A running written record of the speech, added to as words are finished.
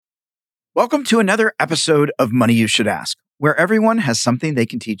Welcome to another episode of Money You Should Ask, where everyone has something they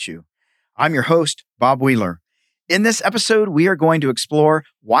can teach you. I'm your host, Bob Wheeler. In this episode, we are going to explore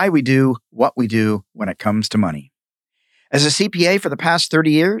why we do what we do when it comes to money. As a CPA for the past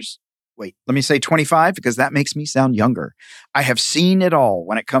 30 years, let me say 25 because that makes me sound younger. I have seen it all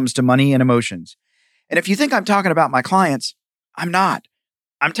when it comes to money and emotions. And if you think I'm talking about my clients, I'm not.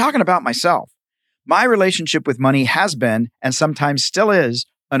 I'm talking about myself. My relationship with money has been, and sometimes still is,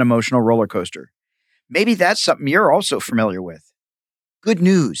 an emotional roller coaster. Maybe that's something you're also familiar with. Good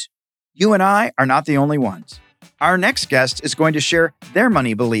news. You and I are not the only ones. Our next guest is going to share their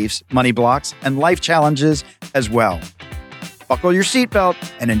money beliefs, money blocks, and life challenges as well. Buckle your seatbelt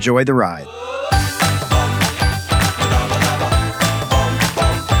and enjoy the ride.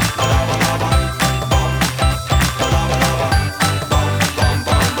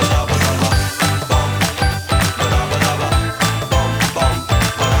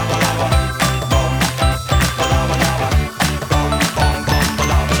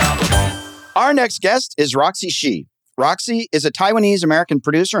 Our next guest is Roxy Shih. Roxy is a Taiwanese-American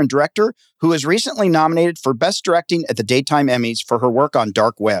producer and director who was recently nominated for Best Directing at the Daytime Emmys for her work on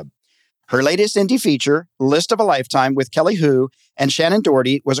Dark Web. Her latest indie feature, List of a Lifetime with Kelly Hu and Shannon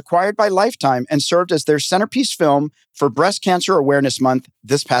Doherty, was acquired by Lifetime and served as their centerpiece film for Breast Cancer Awareness Month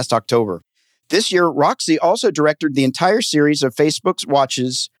this past October. This year, Roxy also directed the entire series of Facebook's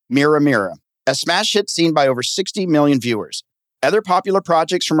Watch's Mirror Mirror, a smash hit seen by over 60 million viewers. Other popular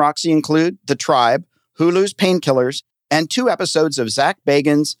projects from Roxy include The Tribe, Hulu's Painkillers, and 2 episodes of Zach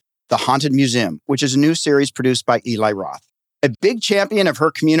Bagans' The Haunted Museum, which is a new series produced by Eli Roth. A big champion of her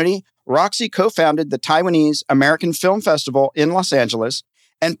community, Roxy co-founded the Taiwanese American Film Festival in Los Angeles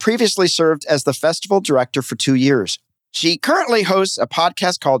and previously served as the festival director for 2 years. She currently hosts a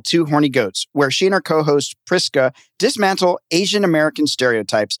podcast called Two Horny Goats, where she and her co-host Priska dismantle Asian American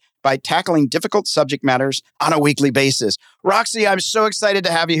stereotypes by tackling difficult subject matters on a weekly basis. Roxy, I'm so excited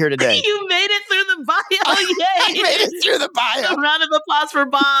to have you here today. You made it through the bio. Yay. I made it through the bio. A round of applause for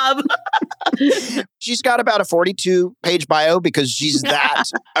Bob. She's got about a 42-page bio because she's that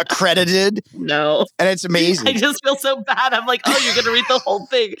accredited. No. And it's amazing. I just feel so bad. I'm like, oh, you're going to read the whole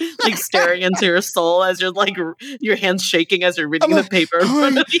thing. Like staring into your soul as you're like, your hands shaking as you're reading the paper in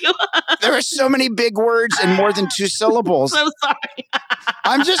front of you. There are so many big words and more than 2 syllables. So sorry.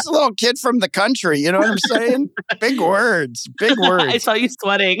 I'm just a little kid from the country. You know what I'm saying? Big words. Big words. I saw you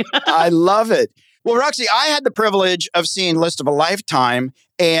sweating. I love it. Well, Roxy, I had the privilege of seeing List of a Lifetime,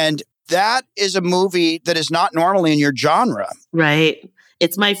 and that is a movie that is not normally in your genre. Right.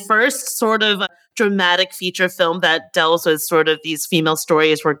 It's my first sort of dramatic feature film that deals with sort of these female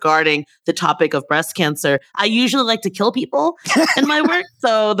stories regarding the topic of breast cancer. I usually like to kill people in my work,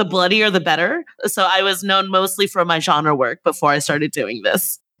 so the bloodier the better. So I was known mostly for my genre work before I started doing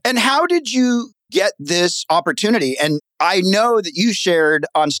this. And how did you get this opportunity? And I know that you shared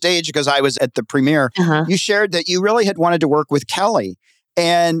on stage, because I was at the premiere, you shared that you really had wanted to work with Kelly.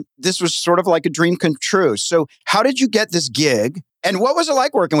 And this was sort of like a dream come true. So how did you get this gig? And what was it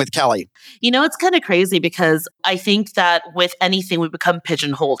like working with Kelly? You know, it's kind of crazy because I think that with anything, we become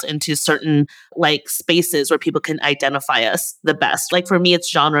pigeonholed into certain like spaces where people can identify us the best. Like for me,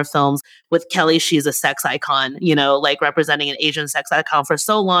 it's genre films. With Kelly, she's a sex icon, you know, like representing an Asian sex icon for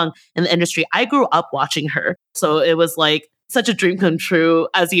so long in the industry. I grew up watching her. So it was like such a dream come true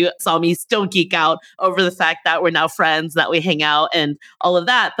as you saw me still geek out over the fact that we're now friends, that we hang out and all of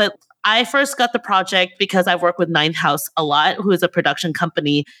that. But I first got the project because I've worked with Ninth House a lot, who is a production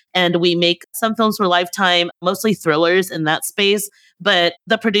company, and we make some films for Lifetime, mostly thrillers in that space. But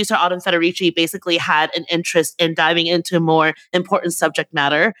the producer, Autumn Federici, basically had an interest in diving into more important subject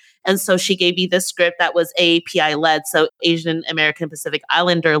matter. And so she gave me this script that was AAPI led, so Asian American Pacific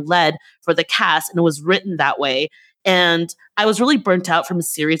Islander led for the cast, and it was written that way. And I was really burnt out from a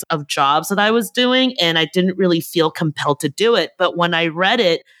series of jobs that I was doing, and I didn't really feel compelled to do it. But when I read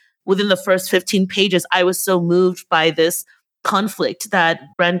it, within the first 15 pages, I was so moved by this conflict that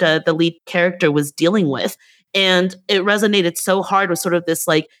Brenda, the lead character, was dealing with. And it resonated so hard with sort of this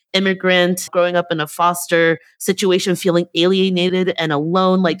like immigrant growing up in a foster situation, feeling alienated and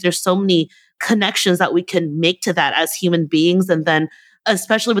alone. Like there's so many connections that we can make to that as human beings. And then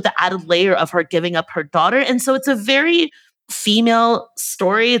especially with the added layer of her giving up her daughter. And so it's a very female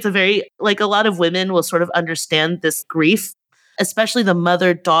story. It's a very, like a lot of women will sort of understand this grief. Especially the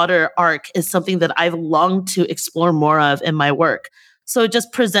mother-daughter arc is something that I've longed to explore more of in my work. So it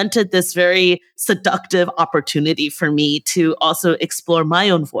just presented this very seductive opportunity for me to also explore my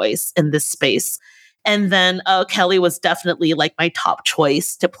own voice in this space. And then Kelly was definitely like my top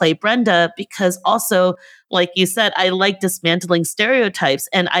choice to play Brenda, because also like you said, I like dismantling stereotypes,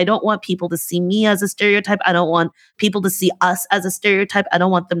 and I don't want people to see me as a stereotype. I don't want people to see us as a stereotype. I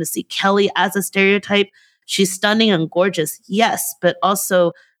don't want them to see Kelly as a stereotype. She's stunning and gorgeous, yes, but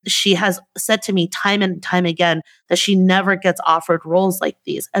also she has said to me time and time again that she never gets offered roles like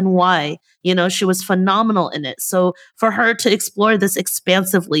these. And why? She was phenomenal in it. So for her to explore this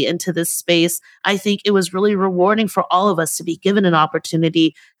expansively into this space, I think it was really rewarding for all of us to be given an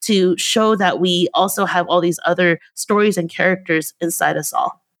opportunity to show that we also have all these other stories and characters inside us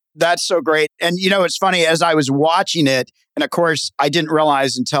all. That's so great. And it's funny, as I was watching it, and of course, I didn't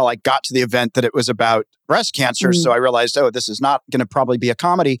realize until I got to the event that it was about breast cancer. So I realized, this is not going to probably be a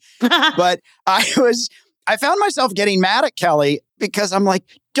comedy. But I found myself getting mad at Kelly because I'm like,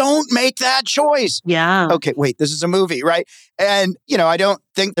 don't make that choice. Yeah. Okay, wait, this is a movie, right? And, I don't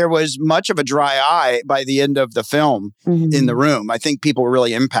think there was much of a dry eye by the end of the film in the room. I think people were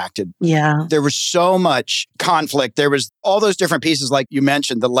really impacted. Yeah. There was so much conflict. There was all those different pieces, like you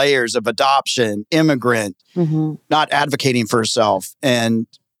mentioned, the layers of adoption, immigrant, not advocating for herself. And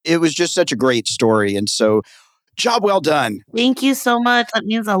it was just such a great story. And so, job well done. Thank you so much. That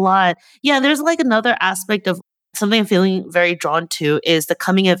means a lot. Yeah, there's like another aspect of something I'm feeling very drawn to is the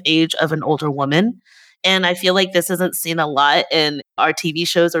coming of age of an older woman. And I feel like this isn't seen a lot in our TV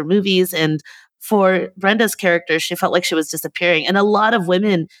shows or movies. And for Brenda's character, she felt like she was disappearing. And a lot of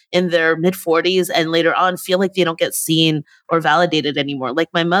women in their mid 40s and later on feel like they don't get seen or validated anymore. Like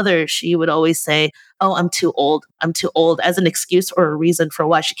my mother, she would always say, "Oh, I'm too old. I'm too old," as an excuse or a reason for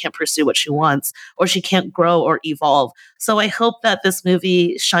why she can't pursue what she wants or she can't grow or evolve. So I hope that this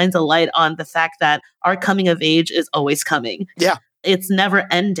movie shines a light on the fact that our coming of age is always coming. Yeah. It's never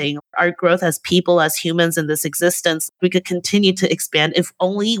ending. Our growth as people, as humans in this existence, we could continue to expand if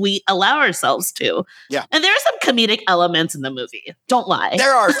only we allow ourselves to. Yeah. And there are some comedic elements in the movie. Don't lie.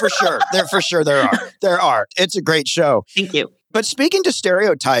 There are, for sure. There are. It's a great show. Thank you. But speaking to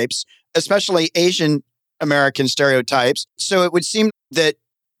stereotypes, especially Asian American stereotypes, so it would seem that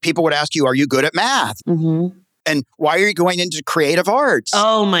people would ask you, are you good at math? And why are you going into creative arts?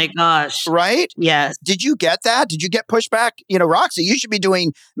 Oh my gosh. Right? Yes. Did you get that? Did you get pushback? Roxy, you should be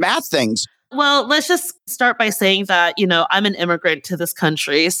doing math things. Well, let's just start by saying that, I'm an immigrant to this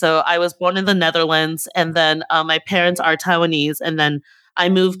country. So I was born in the Netherlands, and then my parents are Taiwanese. And then I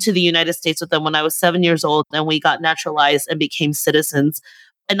moved to the United States with them when I was 7 years old, and we got naturalized and became citizens.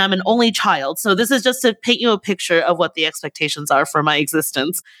 And I'm an only child. So this is just to paint you a picture of what the expectations are for my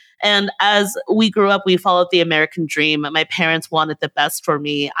existence. And as we grew up, we followed the American dream. My parents wanted the best for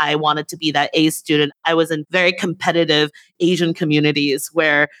me. I wanted to be that A student. I was in very competitive Asian communities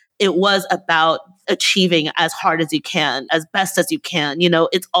where it was about achieving as hard as you can, as best as you can.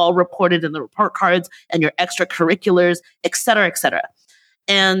 It's all reported in the report cards and your extracurriculars, et cetera, et cetera.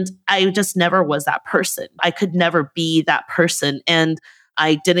 And I just never was that person. I could never be that person. And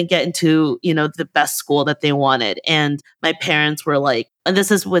I didn't get into, the best school that they wanted. And my parents were like, and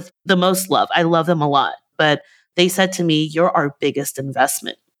this is with the most love. I love them a lot. But they said to me, "You're our biggest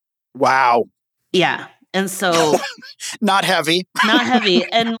investment." Wow. Yeah. And so not heavy. Not heavy.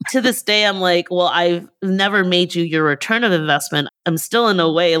 And to this day, I'm like, well, I've never made you your return of investment. I'm still in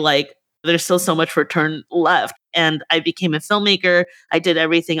a way like there's still so much return left. And I became a filmmaker. I did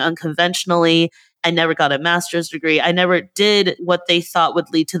everything unconventionally. I never got a master's degree. I never did what they thought would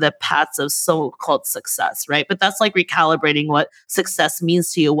lead to the paths of so-called success, right? But that's like recalibrating what success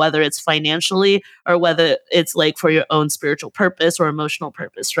means to you, whether it's financially or whether it's like for your own spiritual purpose or emotional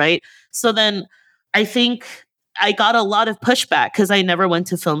purpose, right? So then I think I got a lot of pushback because I never went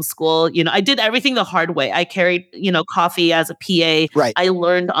to film school. I did everything the hard way. I carried, coffee as a PA. Right. I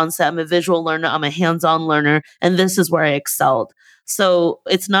learned on set. I'm a visual learner. I'm a hands-on learner. And this is where I excelled. So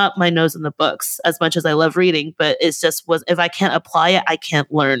it's not my nose in the books as much as I love reading, but it's just if I can't apply it, I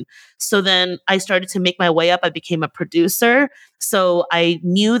can't learn. So then I started to make my way up. I became a producer. So I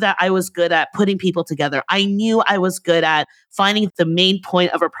knew that I was good at putting people together. I knew I was good at finding the main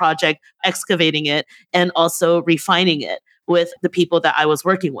point of a project, excavating it, and also refining it with the people that I was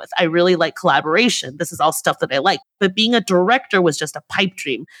working with. I really like collaboration. This is all stuff that I like. But being a director was just a pipe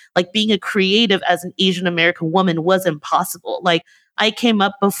dream. Like being a creative as an Asian American woman was impossible. Like I came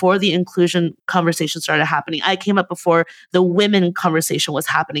up before the inclusion conversation started happening. I came up before the women conversation was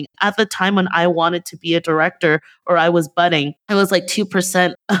happening. At the time when I wanted to be a director or I was budding, it was like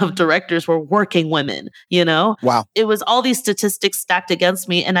 2% of directors were working women, Wow. It was all these statistics stacked against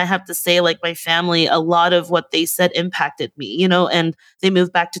me. And I have to say, like my family, a lot of what they said impacted me, and they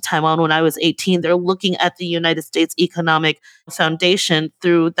moved back to Taiwan when I was 18. They're looking at the United States economic foundation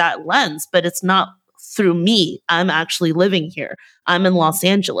through that lens, but it's not through me. I'm actually living here. I'm in Los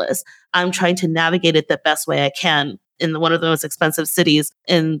Angeles. I'm trying to navigate it the best way I can in one of the most expensive cities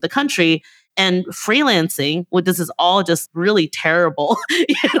in the country. And freelancing, this is all just really terrible.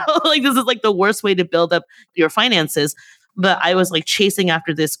 Like this is like the worst way to build up your finances. But I was like chasing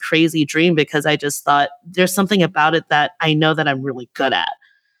after this crazy dream because I just thought there's something about it that I know that I'm really good at.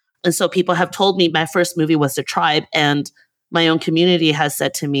 And so people have told me my first movie was The Tribe, and my own community has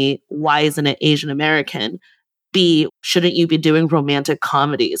said to me, why isn't it Asian American? B, shouldn't you be doing romantic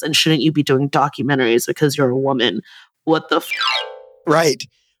comedies? And shouldn't you be doing documentaries because you're a woman? What the Right.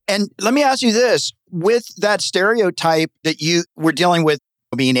 And let me ask you this, with that stereotype that you were dealing with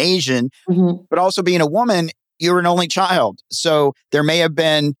being Asian, but also being a woman, you were an only child. So there may have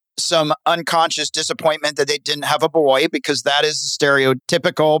been some unconscious disappointment that they didn't have a boy, because that is a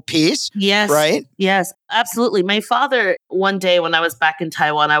stereotypical piece. Yes. Right? Yes, absolutely. My father, one day when I was back in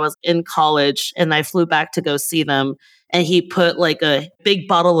Taiwan, I was in college and I flew back to go see them. And he put like a big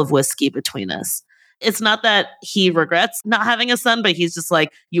bottle of whiskey between us. It's not that he regrets not having a son, but he's just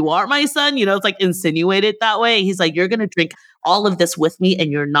like, you are my son. It's like insinuated that way. He's like, you're going to drink all of this with me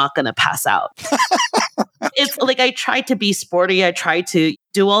and you're not going to pass out. It's like I tried to be sporty. I tried to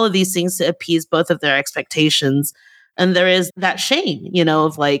do all of these things to appease both of their expectations. And there is that shame,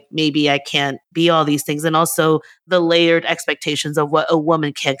 of like, maybe I can't be all these things. And also the layered expectations of what a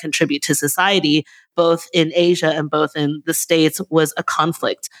woman can contribute to society, both in Asia and both in the States, was a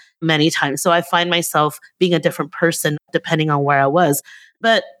conflict many times. So I find myself being a different person depending on where I was.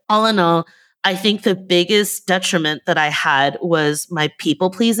 But all in all, I think the biggest detriment that I had was my people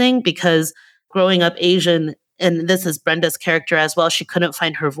pleasing, because growing up Asian, and this is Brenda's character as well, she couldn't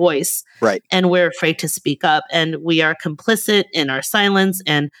find her voice. Right. And we're afraid to speak up. And we are complicit in our silence.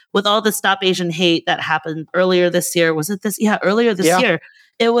 And with all the Stop Asian Hate that happened earlier this year, was it this? Yeah, earlier this year.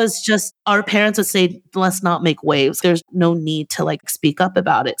 It was just our parents would say, let's not make waves. There's no need to like speak up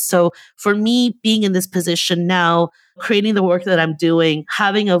about it. So for me, being in this position now, creating the work that I'm doing,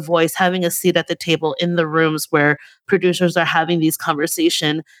 having a voice, having a seat at the table in the rooms where producers are having these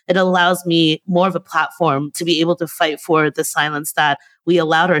conversations, it allows me more of a platform to be able to fight for the silence that we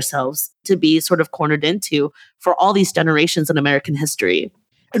allowed ourselves to be sort of cornered into for all these generations in American history.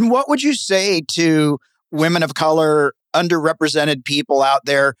 And what would you say to women of color, underrepresented people out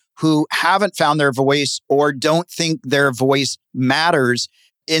there who haven't found their voice or don't think their voice matters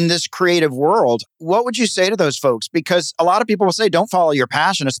in this creative world? What would you say to those folks? Because a lot of people will say, don't follow your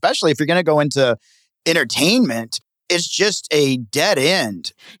passion, especially if you're going to go into entertainment. It's just a dead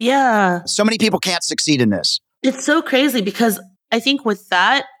end. Yeah. So many people can't succeed in this. It's so crazy because I think with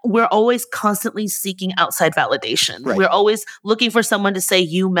that, we're always constantly seeking outside validation. Right. We're always looking for someone to say,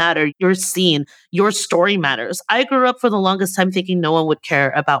 you matter, you're seen, your story matters. I grew up for the longest time thinking no one would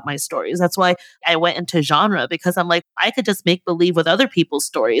care about my stories. That's why I went into genre, because I'm like, I could just make believe with other people's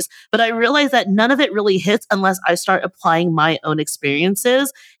stories. But I realized that none of it really hits unless I start applying my own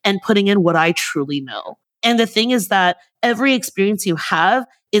experiences and putting in what I truly know. And the thing is that every experience you have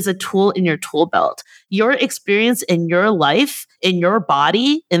is a tool in your tool belt. Your experience in your life, in your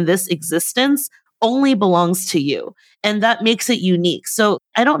body, in this existence only belongs to you. And that makes it unique. So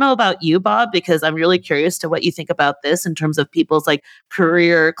I don't know about you, Bob, because I'm really curious to what you think about this in terms of people's like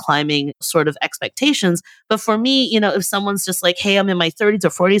career climbing sort of expectations. But for me, if someone's just like, hey, I'm in my 30s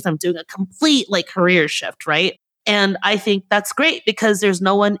or 40s, I'm doing a complete like career shift, right? And I think that's great because there's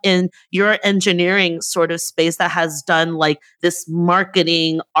no one in your engineering sort of space that has done like this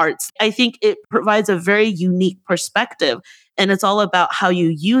marketing arts. I think it provides a very unique perspective, and it's all about how you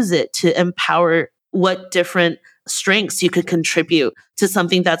use it to empower what different strengths you could contribute to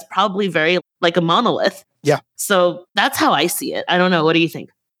something that's probably very like a monolith. Yeah. So that's how I see it. I don't know. What do you think?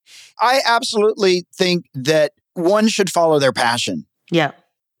 I absolutely think that one should follow their passion. Yeah.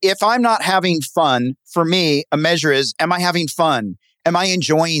 If I'm not having fun, for me, a measure is, am I having fun? Am I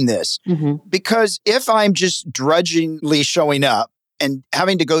enjoying this? Mm-hmm. Because if I'm just drudgingly showing up and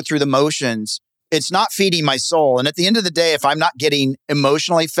having to go through the motions, it's not feeding my soul. And at the end of the day, if I'm not getting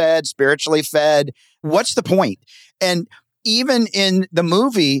emotionally fed, spiritually fed, what's the point? And even in the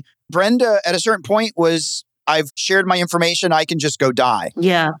movie, Brenda, at a certain point was, I've shared my information, I can just go die.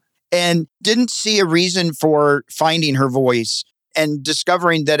 Yeah. And didn't see a reason for finding her voice and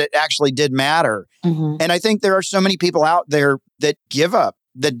discovering that it actually did matter. Mm-hmm. And I think there are so many people out there that give up,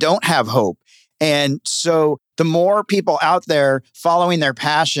 that don't have hope. And so the more people out there following their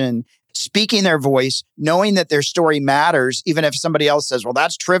passion, speaking their voice, knowing that their story matters, even if somebody else says, well,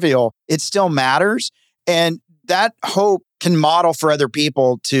 that's trivial, it still matters. And that hope can model for other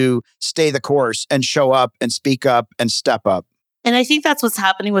people to stay the course and show up and speak up and step up. And I think that's what's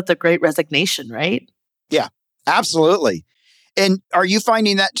happening with the Great Resignation, right? Yeah, absolutely. And are you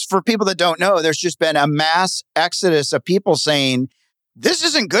finding that for people that don't know, there's just been a mass exodus of people saying, this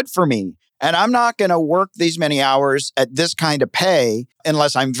isn't good for me. And I'm not going to work these many hours at this kind of pay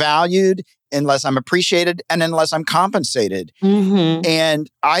unless I'm valued, unless I'm appreciated, and unless I'm compensated. Mm-hmm. And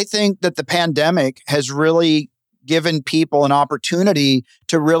I think that the pandemic has really given people an opportunity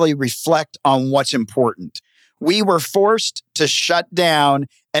to really reflect on what's important. We were forced to shut down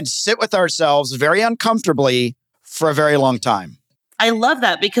and sit with ourselves very uncomfortably for a very long time. I love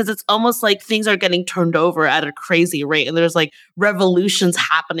that because it's almost like things are getting turned over at a crazy rate. And there's like revolutions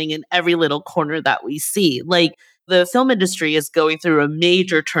happening in every little corner that we see. Like the film industry is going through a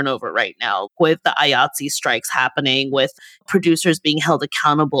major turnover right now with the IATSE strikes happening, with producers being held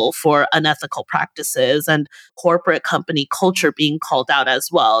accountable for unethical practices and corporate company culture being called out as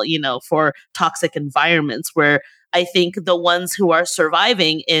well, for toxic environments where I think the ones who are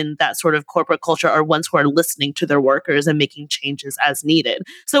surviving in that sort of corporate culture are ones who are listening to their workers and making changes as needed.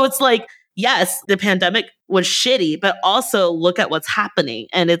 So it's like, yes, the pandemic was shitty, but also look at what's happening.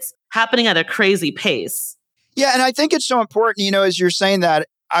 And it's happening at a crazy pace. Yeah. And I think it's so important, as you're saying that,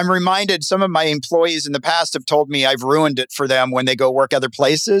 I'm reminded some of my employees in the past have told me I've ruined it for them when they go work other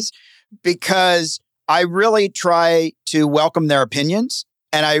places because I really try to welcome their opinions.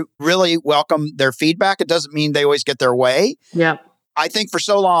 And I really welcome their feedback. It doesn't mean they always get their way. Yeah. I think for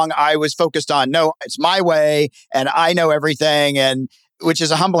so long I was focused on, no, it's my way and I know everything. And which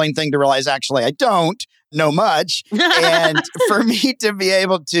is a humbling thing to realize, actually, I don't know much. And for me to be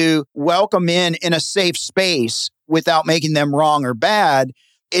able to welcome in a safe space without making them wrong or bad,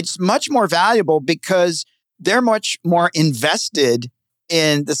 it's much more valuable because they're much more invested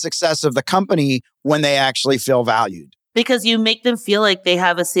in the success of the company when they actually feel valued. Because you make them feel like they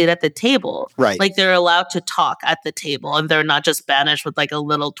have a seat at the table. Right. Like they're allowed to talk at the table and they're not just banished with like a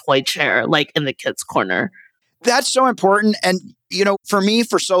little toy chair, like in the kids' corner. That's so important. And, for me,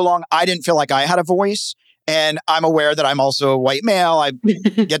 for so long, I didn't feel like I had a voice. And I'm aware that I'm also a white male. I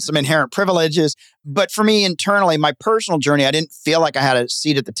get some inherent privileges. But for me, internally, my personal journey, I didn't feel like I had a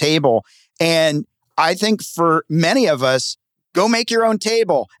seat at the table. And I think for many of us, go make your own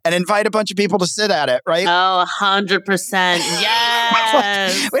table and invite a bunch of people to sit at it, right? Oh, 100%.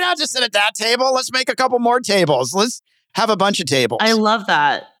 Yes. We don't have to sit at that table. Let's make a couple more tables. Let's have a bunch of tables. I love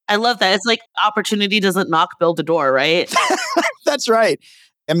that. It's like opportunity doesn't knock, build a door, right? That's right.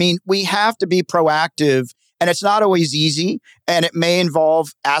 I mean, we have to be proactive and it's not always easy. And it may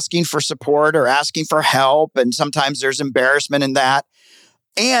involve asking for support or asking for help. And sometimes there's embarrassment in that.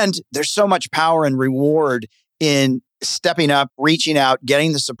 And there's so much power and reward in stepping up, reaching out,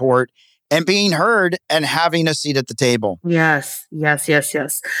 getting the support, and being heard and having a seat at the table. Yes.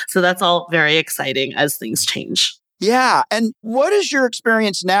 So that's all very exciting as things change. Yeah. And what is your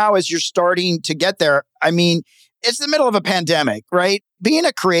experience now as you're starting to get there? I mean, it's the middle of a pandemic, right? Being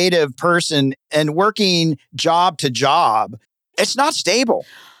a creative person and working job to job, it's not stable.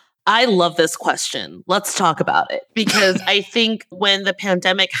 I love this question. Let's talk about it because I think when the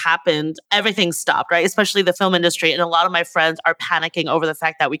pandemic happened, everything stopped, right? Especially the film industry. And a lot of my friends are panicking over the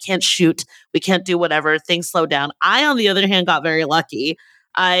fact that we can't shoot, we can't do whatever, things slow down. I, on the other hand, got very lucky.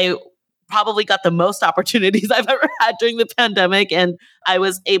 I probably got the most opportunities I've ever had during the pandemic. And I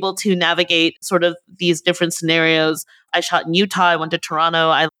was able to navigate sort of these different scenarios. I shot in Utah. I went to Toronto.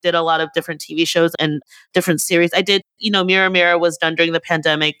 I did a lot of different TV shows and different series. I did, Mirror Mirror was done during the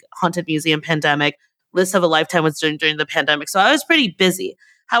pandemic, Haunted Museum pandemic, List of a Lifetime was done during the pandemic. So I was pretty busy.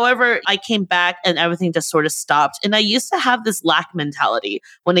 However, I came back and everything just sort of stopped. And I used to have this lack mentality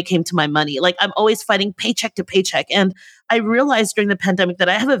when it came to my money. Like I'm always fighting paycheck to paycheck. And I realized during the pandemic that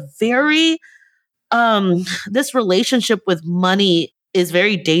I have a very, this relationship with money is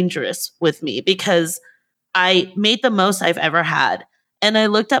very dangerous with me because I made the most I've ever had. And I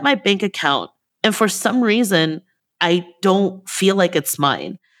looked at my bank account and for some reason, I don't feel like it's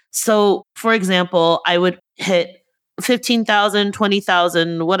mine. So for example, I would hit 15,000,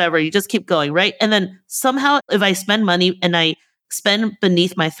 20,000, whatever. You just keep going, right? And then somehow if I spend money and I spend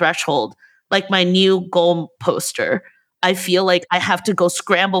beneath my threshold, like my new goal poster, I feel like I have to go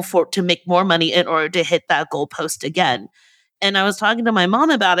scramble to make more money in order to hit that goal post again. And I was talking to my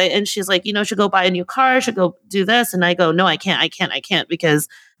mom about it and she's like, should go buy a new car, should go do this. And I go, no, I can't because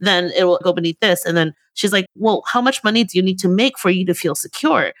then it will go beneath this. And then she's like, well, how much money do you need to make for you to feel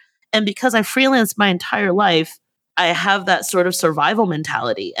secure? And because I freelanced my entire life, I have that sort of survival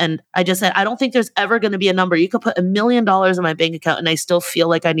mentality. And I just said, I don't think there's ever going to be a number. You could put $1 million in my bank account and I still feel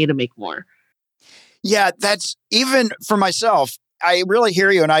like I need to make more. Yeah, that's even for myself. I really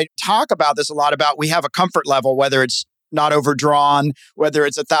hear you. And I talk about this a lot about we have a comfort level, whether it's not overdrawn, whether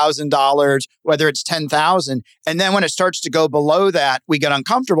it's $1,000, whether it's 10,000. And then when it starts to go below that, we get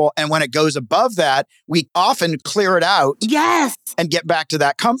uncomfortable. And when it goes above that, we often clear it out. Yes. And get back to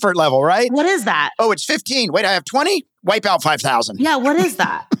that comfort level, right? What is that? Oh, it's 15. Wait, I have 20? Wipe out 5,000. Yeah, what is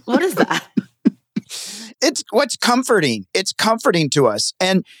that? What is that? It's what's comforting. It's comforting to us.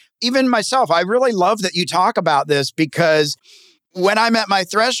 And even myself, I really love that you talk about this because when I'm at my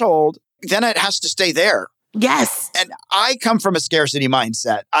threshold, then it has to stay there. Yes. And I come from a scarcity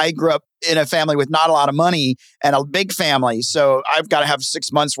mindset. I grew up in a family with not a lot of money and a big family. So I've got to have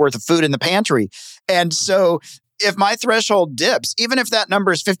 6 months worth of food in the pantry. And so if my threshold dips, even if that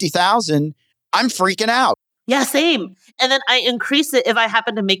number is 50,000, I'm freaking out. Yeah, same. And then I increase it if I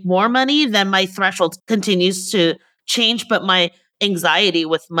happen to make more money, then my threshold continues to change, but my anxiety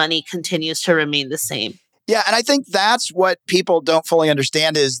with money continues to remain the same. Yeah. And I think that's what people don't fully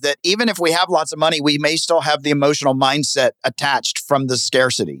understand is that even if we have lots of money, we may still have the emotional mindset attached from the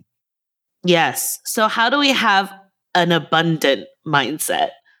scarcity. Yes. So how do we have an abundant mindset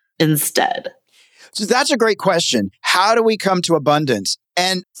instead? So that's a great question. How do we come to abundance?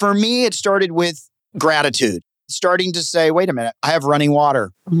 And for me, it started with gratitude, starting to say, wait a minute, I have running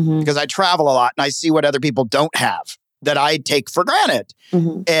water because I travel a lot and I see what other people don't have that I take for granted.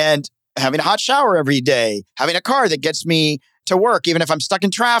 And having a hot shower every day, having a car that gets me to work, even if I'm stuck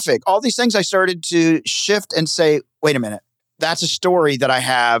in traffic, all these things I started to shift and say, wait a minute, that's a story that I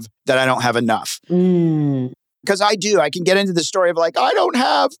have that I don't have enough. Because I can get into the story of like, I don't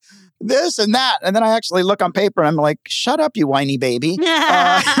have this and that. And then I actually look on paper and I'm like, shut up, you whiny baby.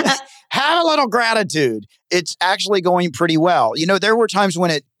 Have a little gratitude. It's actually going pretty well. You know, there were times when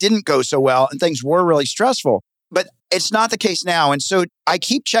it didn't go so well and things were really stressful, but it's not the case now. And so I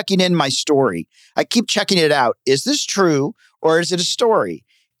keep checking in my story. I keep checking it out. Is this true or is it a story?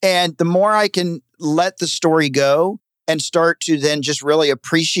 And the more I can let the story go and start to then just really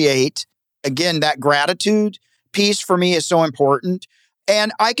appreciate, again, that gratitude piece for me is so important.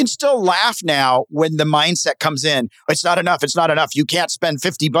 And I can still laugh now when the mindset comes in. It's not enough. It's not enough. You can't spend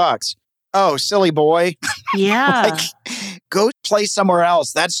 $50. Oh, silly boy. Yeah. Like, go play somewhere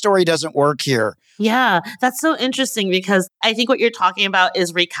else. That story doesn't work here. Yeah, that's so interesting because I think what you're talking about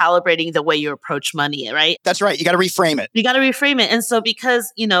is recalibrating the way you approach money, right? That's right. You got to reframe it. You got to reframe it. And so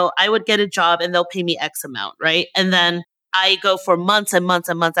because, I would get a job and they'll pay me X amount, right? And then I go for months and months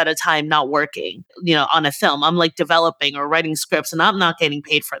and months at a time not working, on a film. I'm like developing or writing scripts and I'm not getting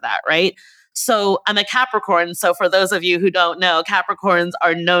paid for that, right? So I'm a Capricorn. So for those of you who don't know, Capricorns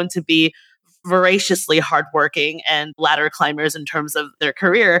are known to be voraciously hardworking and ladder climbers in terms of their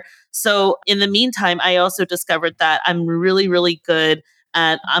career. So in the meantime, I also discovered that I'm really, really good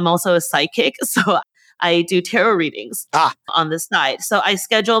at, I'm also a psychic. So I do tarot readings on the side. So I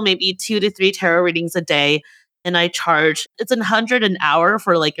schedule maybe 2 to 3 tarot readings a day. And I charge, it's $100 an hour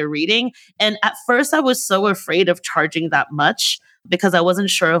for like a reading. And at first I was so afraid of charging that much because I wasn't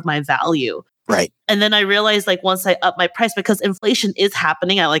sure of my value. Right. And then I realized like once I up my price, because inflation is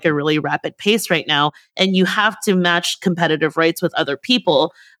happening at like a really rapid pace right now, and you have to match competitive rates with other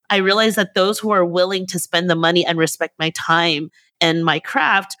people. I realized that those who are willing to spend the money and respect my time and my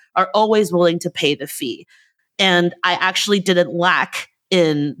craft are always willing to pay the fee. And I actually didn't lack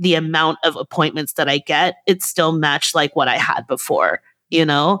in the amount of appointments that I get. It still matched like what I had before,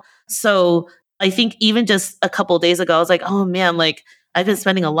 So I think even just a couple of days ago, I was like, oh man, like I've been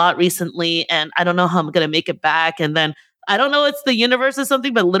spending a lot recently and I don't know how I'm going to make it back. And then I don't know, it's the universe or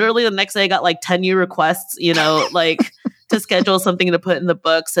something, but literally the next day I got like 10 new requests, like to schedule something to put in the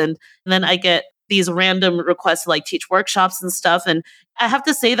books. And then I get these random requests to like teach workshops and stuff. And I have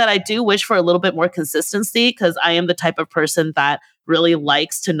to say that I do wish for a little bit more consistency because I am the type of person that really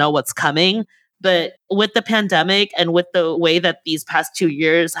likes to know what's coming. But with the pandemic and with the way that these past 2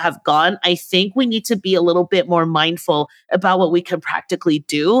 years have gone, I think we need to be a little bit more mindful about what we can practically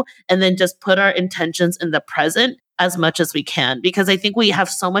do and then just put our intentions in the present as much as we can. Because I think we have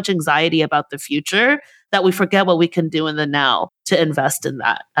so much anxiety about the future that we forget what we can do in the now to invest in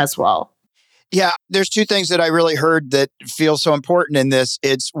that as well. Yeah, there's 2 things that I really heard that feel so important in this.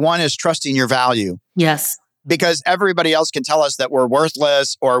 One is trusting your value. Yes. Because everybody else can tell us that we're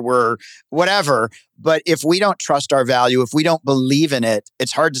worthless or we're whatever. But if we don't trust our value, if we don't believe in it,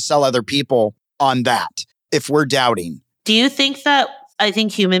 it's hard to sell other people on that if we're doubting. Do you think that, I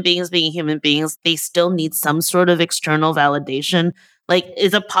think human beings being human beings, they still need some sort of external validation? Like,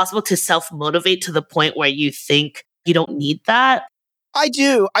 is it possible to self-motivate to the point where you think you don't need that? I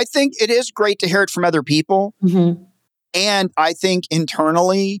do. I think it is great to hear it from other people. And I think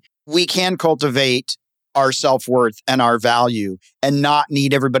internally, we can cultivate our self-worth and our value and not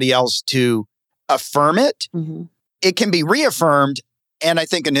need everybody else to affirm it. it can be reaffirmed. And I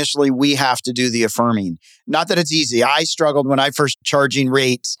think initially we have to do the affirming. Not that it's easy. I struggled when I first charging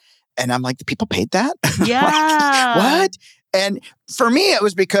rates and I'm like, the people paid that? Yeah. What? And for me, it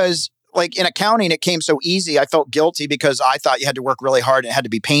was because like in accounting, it came so easy. I felt guilty because I thought you had to work really hard and it had to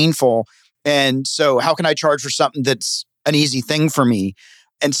be painful. And so how can I charge for something that's an easy thing for me?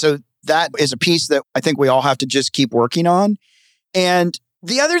 And so that is a piece that I think we all have to just keep working on. And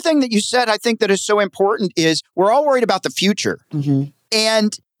the other thing that you said, I think that is so important is we're all worried about the future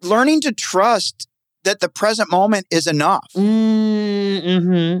and learning to trust that the present moment is enough.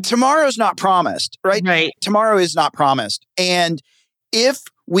 Tomorrow's not promised, right? Right. Tomorrow is not promised. And if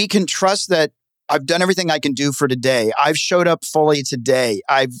we can trust that I've done everything I can do for today, I've showed up fully today,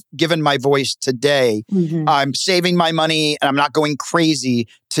 I've given my voice today, I'm saving my money and I'm not going crazy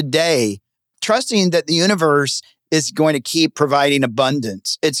today, trusting that the universe is going to keep providing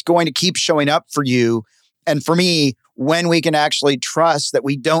abundance. It's going to keep showing up for you. And for me, when we can actually trust that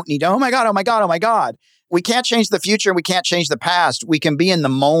we don't need, oh my God, oh my God, oh my God. We can't change the future and we can't change the past. We can be in the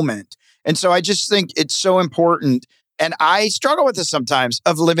moment. And so I just think it's so important. And I struggle with this sometimes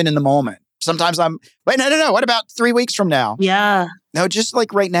of living in the moment. Sometimes I'm, wait, no. What about 3 weeks from now? Yeah. No, just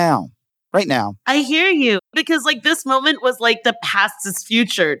like right now. Right now. I hear you because like this moment was like the past is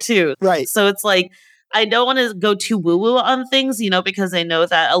future too. Right. So it's like, I don't want to go too woo-woo on things, because I know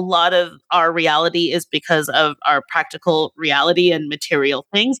that a lot of our reality is because of our practical reality and material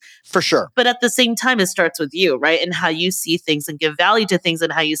things. For sure. But at the same time, it starts with you, right? And how you see things and give value to things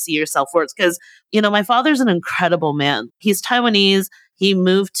and how you see your self-worth. Because, my father's an incredible man. He's Taiwanese. He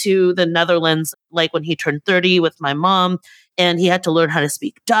moved to the Netherlands like when he turned 30 with my mom. And he had to learn how to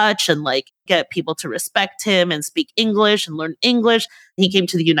speak Dutch and like get people to respect him and speak English and learn English. He came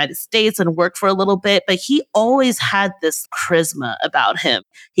to the United States and worked for a little bit, but he always had this charisma about him.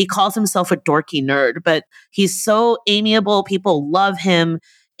 He calls himself a dorky nerd, but he's so amiable. People love him.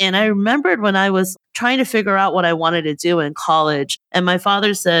 And I remembered when I was trying to figure out what I wanted to do in college, and my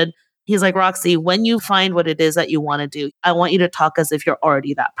father said, he's like, Roxy, when you find what it is that you want to do, I want you to talk as if you're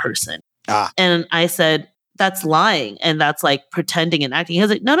already that person. And I said, that's lying. And that's like pretending and acting. He's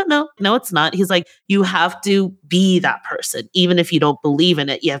like, no, it's not. He's like, you have to be that person. Even if you don't believe in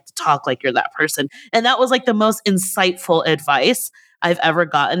it, you have to talk like you're that person. And that was like the most insightful advice I've ever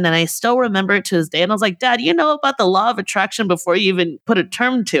gotten. And I still remember it to this day. And I was like, Dad, you know about the law of attraction before you even put a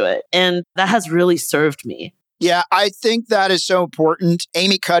term to it. And that has really served me. Yeah, I think that is so important.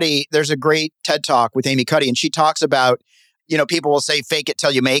 Amy Cuddy, there's a great TED Talk with Amy Cuddy, and she talks about, people will say, fake it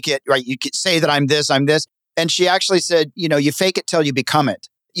till you make it, right? You could say that I'm this. And she actually said, you fake it till you become it.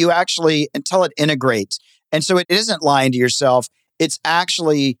 You actually, until it integrates. And so it isn't lying to yourself. It's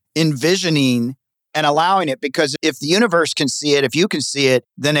actually envisioning and allowing it, because if the universe can see it, if you can see it,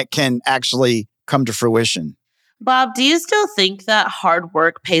 then it can actually come to fruition. Bob, do you still think that hard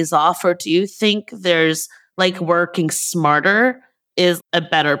work pays off? Or do you think there's like working smarter is a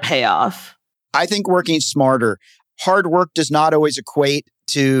better payoff? I think working smarter. Hard work does not always equate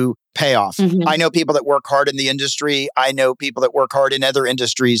to payoff. I know people that work hard in the industry. I know people that work hard in other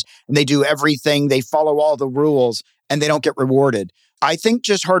industries, and they do everything. They follow all the rules and they don't get rewarded. I think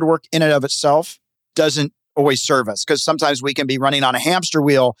just hard work in and of itself doesn't always serve us, because sometimes we can be running on a hamster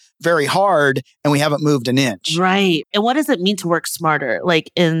wheel very hard and we haven't moved an inch. Right. And what does it mean to work smarter,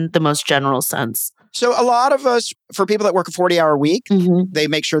 like in the most general sense? So a lot of us, for people that work a 40-hour week, they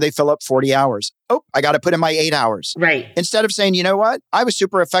make sure they fill up 40 hours. Oh, I got to put in my 8 hours. Right. Instead of saying, you know what? I was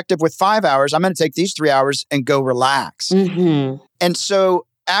super effective with 5 hours. I'm going to take these 3 hours and go relax. And so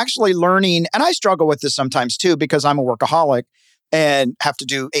actually learning, and I struggle with this sometimes too, because I'm a workaholic and have to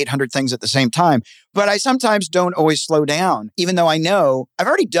do 800 things at the same time. But I sometimes don't always slow down, even though I know I've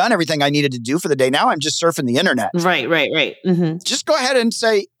already done everything I needed to do for the day. Now I'm just surfing the internet. Right. Just go ahead and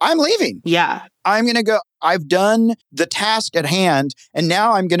say, I'm leaving. Yeah. I'm going to go. I've done the task at hand, and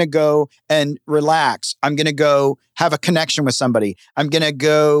now I'm going to go and relax. I'm going to go have a connection with somebody. I'm going to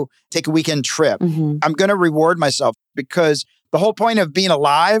go take a weekend trip. I'm going to reward myself, because the whole point of being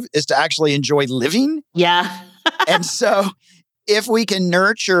alive is to actually enjoy living. Yeah. And so if we can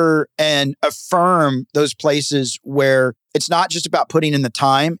nurture and affirm those places where it's not just about putting in the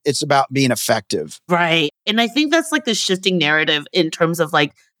time, it's about being effective. Right. And I think that's like the shifting narrative in terms of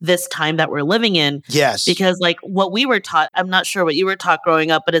like this time that we're living in. Yes. Because like what we were taught, I'm not sure what you were taught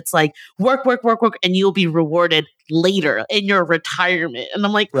growing up, but it's like work, and you'll be rewarded later in your retirement. And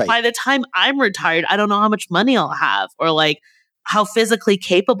I'm like, by the time I'm retired, I don't know how much money I'll have, or like how physically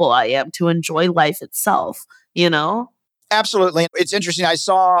capable I am to enjoy life itself, Absolutely. It's interesting. I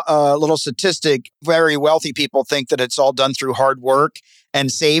saw a little statistic. Very wealthy people think that it's all done through hard work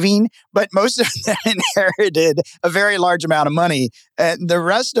and saving, but most of them inherited a very large amount of money. And the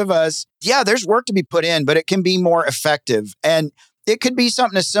rest of us, yeah, there's work to be put in, but it can be more effective. And it could be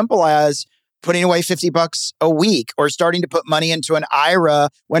something as simple as putting away $50 a week or starting to put money into an IRA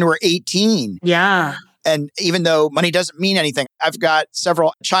when we're 18. Yeah. And even though money doesn't mean anything, I've got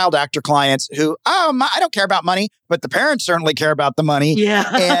several child actor clients who, I don't care about money, but the parents certainly care about the money. Yeah.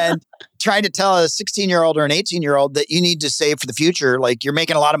 And trying to tell a 16-year-old or an 18-year-old that you need to save for the future, like you're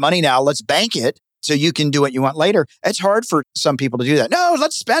making a lot of money now, let's bank it so you can do what you want later. It's hard for some people to do that. No,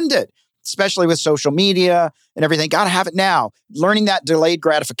 let's spend it, especially with social media and everything. Got to have it now. Learning that delayed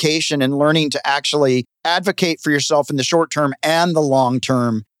gratification and learning to actually advocate for yourself in the short term and the long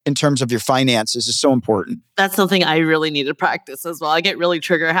term in terms of your finances is so important. That's something I really need to practice as well. I get really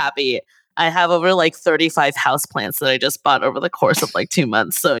trigger happy. I have over 35 houseplants that I just bought over the course of 2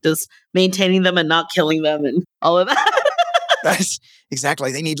 months. So just maintaining them and not killing them and all of that. That's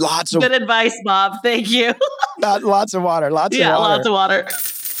exactly. They need lots of good advice, Bob. Thank you. lots of water. Lots of water.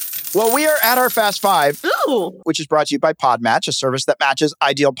 Well, we are at our Fast Five, which is brought to you by Podmatch, a service that matches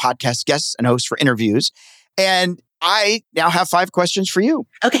ideal podcast guests and hosts for interviews. And I now have 5 questions for you.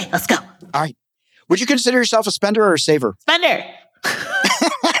 Okay, let's go. All right. Would you consider yourself a spender or a saver? Spender.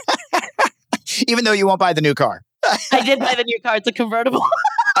 Even though you won't buy the new car. I did buy the new car. It's a convertible.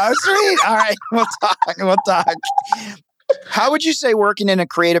 Oh, sweet. All right. We'll talk. How would you say working in a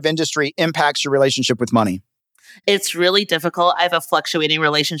creative industry impacts your relationship with money? It's really difficult. I have a fluctuating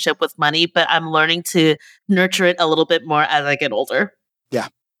relationship with money, but I'm learning to nurture it a little bit more as I get older. Yeah.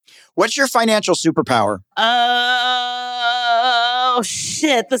 What's your financial superpower? Oh,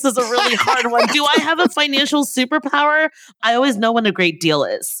 shit. This is a really hard one. Do I have a financial superpower? I always know when a great deal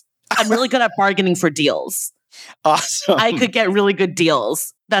is. I'm really good at bargaining for deals. Awesome. I could get really good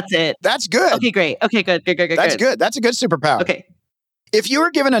deals. That's it. That's good. Okay, great. Okay, good. That's good. That's a good superpower. Okay. If you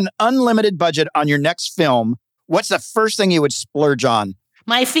were given an unlimited budget on your next film, what's the first thing you would splurge on?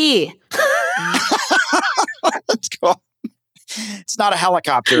 My fee. That's cool. It's not a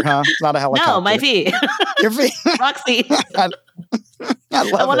helicopter, huh? It's not a helicopter. No, my fee. Your fee. Roxy. I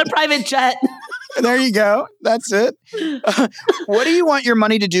want a private jet. There you go. That's it. What do you want your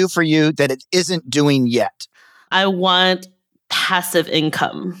money to do for you that it isn't doing yet? I want passive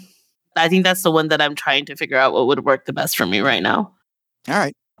income. I think that's the one that I'm trying to figure out what would work the best for me right now. All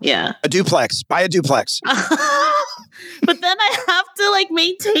right. Yeah. A duplex. Buy a duplex. But then I have to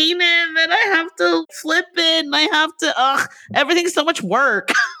maintain it, and then I have to flip it, and I have to, everything's so much work.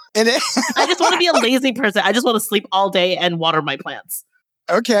 It is. I just want to be a lazy person. I just want to sleep all day and water my plants.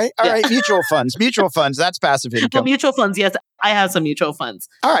 Okay. All right. Mutual funds. That's passive income. Well, mutual funds. Yes. I have some mutual funds.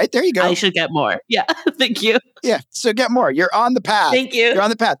 All right. There you go. I should get more. Yeah. Thank you. Yeah. So get more. You're on the path. Thank you. You're on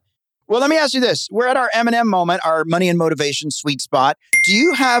the path. Well, let me ask you this. We're at our M&M moment, our money and motivation sweet spot. Do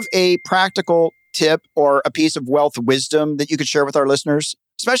you have a practical tip or a piece of wealth wisdom that you could share with our listeners,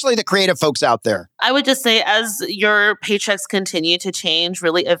 especially the creative folks out there? I would just say, as your paychecks continue to change,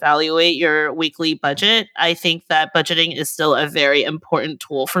 really evaluate your weekly budget. I think that budgeting is still a very important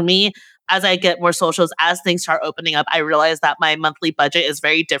tool for me. As I get more socials, as things start opening up, I realize that my monthly budget is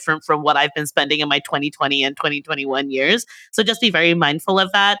very different from what I've been spending in my 2020 and 2021 years. So just be very mindful of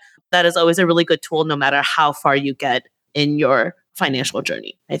that. That is always a really good tool, no matter how far you get in your financial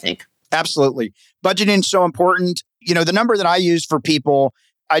journey, I think. Absolutely. Budgeting is so important. You know, the number that I use for people,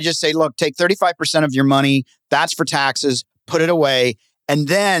 I just say, look, take 35% of your money. That's for taxes. Put it away. And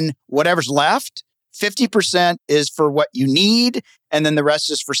then whatever's left, 50% is for what you need. And then the rest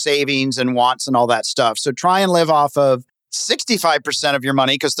is for savings and wants and all that stuff. So try and live off of 65% of your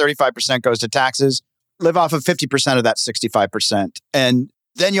money because 35% goes to taxes. Live off of 50% of that 65%. And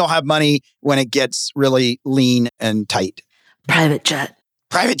then you'll have money when it gets really lean and tight. Private jet.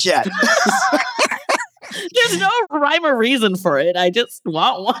 There's no rhyme or reason for it. I just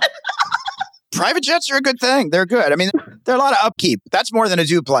want one. Private jets are a good thing. They're good. I mean, they're a lot of upkeep. That's more than a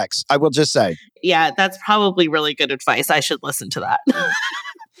duplex, I will just say. Yeah, that's probably really good advice. I should listen to that.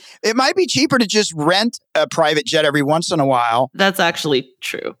 It might be cheaper to just rent a private jet every once in a while. That's actually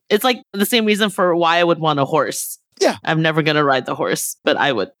true. It's like the same reason for why I would want a horse. Yeah. I'm never going to ride the horse, but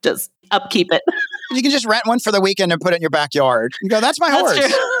I would just upkeep it. You can just rent one for the weekend and put it in your backyard. You go, that's my horse. True.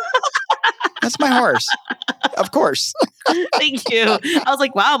 That's my horse. Of course. Thank you. I was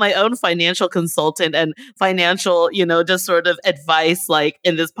like, wow, my own financial consultant and financial, just sort of advice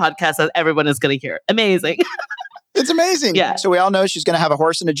in this podcast that everyone is going to hear. Amazing. It's amazing. Yeah. So we all know she's going to have a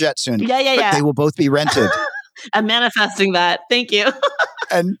horse and a jet soon. Yeah. But they will both be rented. I'm manifesting that. Thank you.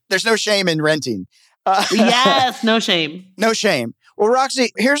 And there's no shame in renting. Yes, no shame. No shame. Well,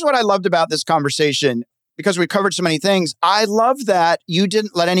 Roxy, here's what I loved about this conversation, because we covered so many things. I love that you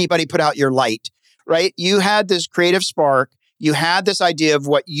didn't let anybody put out your light, right? You had this creative spark. You had this idea of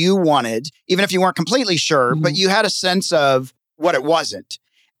what you wanted, even if you weren't completely sure, but you had a sense of what it wasn't.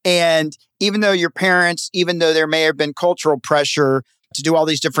 And even though your parents, even though there may have been cultural pressure to do all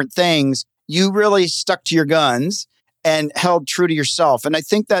these different things, you really stuck to your guns and held true to yourself. And I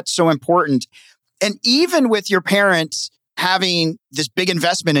think that's so important. And even with your parents having this big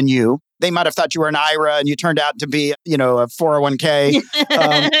investment in you, they might have thought you were an IRA and you turned out to be, a 401k,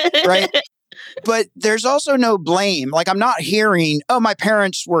 right? But there's also no blame. Like, I'm not hearing, oh, my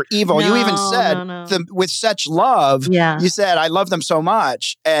parents were evil. No, you even said with such love, you said, I love them so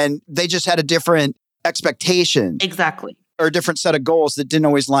much. And they just had a different expectation. Exactly. Or a different set of goals that didn't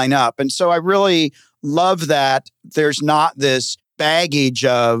always line up. And so I really love that there's not this baggage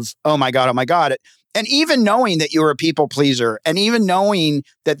of, oh my God. And even knowing that you were a people pleaser, and even knowing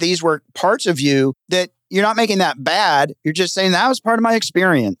that these were parts of you that you're not making that bad. You're just saying that was part of my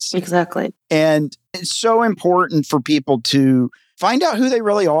experience. Exactly. And it's so important for people to find out who they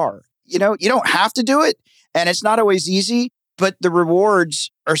really are. You don't have to do it, and it's not always easy, but the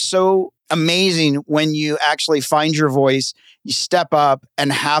rewards are so amazing when you actually find your voice, you step up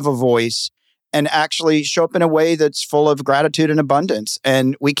and have a voice and actually show up in a way that's full of gratitude and abundance.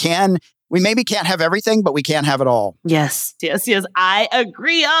 And we maybe can't have everything, but we can't have it all. Yes. I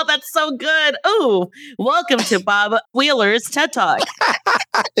agree. Oh, that's so good. Oh, welcome to Bob Wheeler's TED Talk.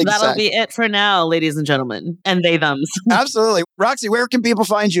 Exactly. That'll be it for now, ladies and gentlemen, and they thems. Absolutely. Roxy, where can people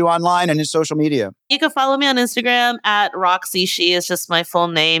find you online and in social media? You can follow me on Instagram at Roxy. Shih is just my full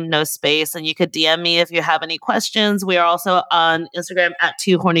name, no space. And you could DM me if you have any questions. We are also on Instagram at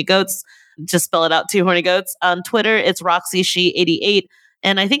 2hornygoats. Just spell it out, 2hornygoats. On Twitter, it's Roxy Shih 88.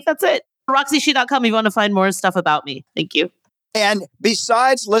 And I think that's it. RoxyShih.com if you want to find more stuff about me. Thank you. And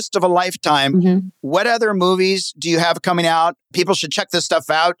besides List of a Lifetime, what other movies do you have coming out? People should check this stuff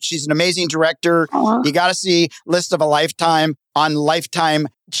out. She's an amazing director. You got to see List of a Lifetime on Lifetime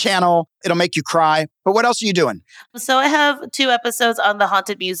channel. It'll make you cry. But what else are you doing? So I have 2 episodes on the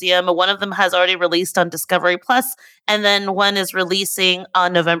Haunted Museum. One of them has already released on Discovery Plus, and then one is releasing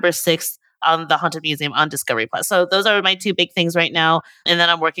on November 6th on the Haunted Museum on Discovery Plus. So those are my 2 big things right now. And then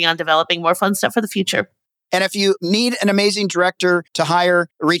I'm working on developing more fun stuff for the future. And if you need an amazing director to hire,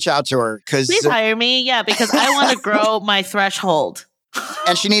 reach out to her. Please hire me. Yeah, because I want to grow my threshold.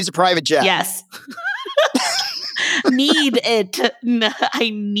 And she needs a private jet. Yes. Need it. No, I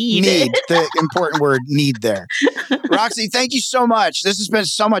need it. The important word, need there. Roxy, thank you so much. This has been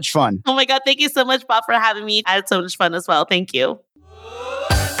so much fun. Oh my God. Thank you so much, Bob, for having me. I had so much fun as well. Thank you.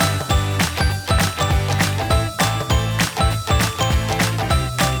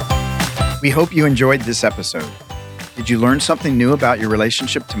 We hope you enjoyed this episode. Did you learn something new about your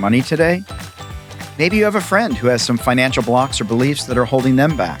relationship to money today? Maybe you have a friend who has some financial blocks or beliefs that are holding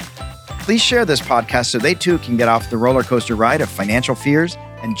them back. Please share this podcast so they too can get off the roller coaster ride of financial fears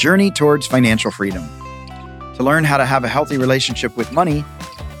and journey towards financial freedom. To learn how to have a healthy relationship with money,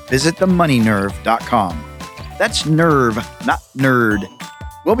 visit themoneynerve.com. That's nerve, not nerd.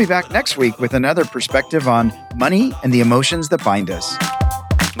 We'll be back next week with another perspective on money and the emotions that bind us.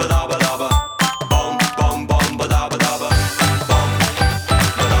 Ba-da-ba-da-ba.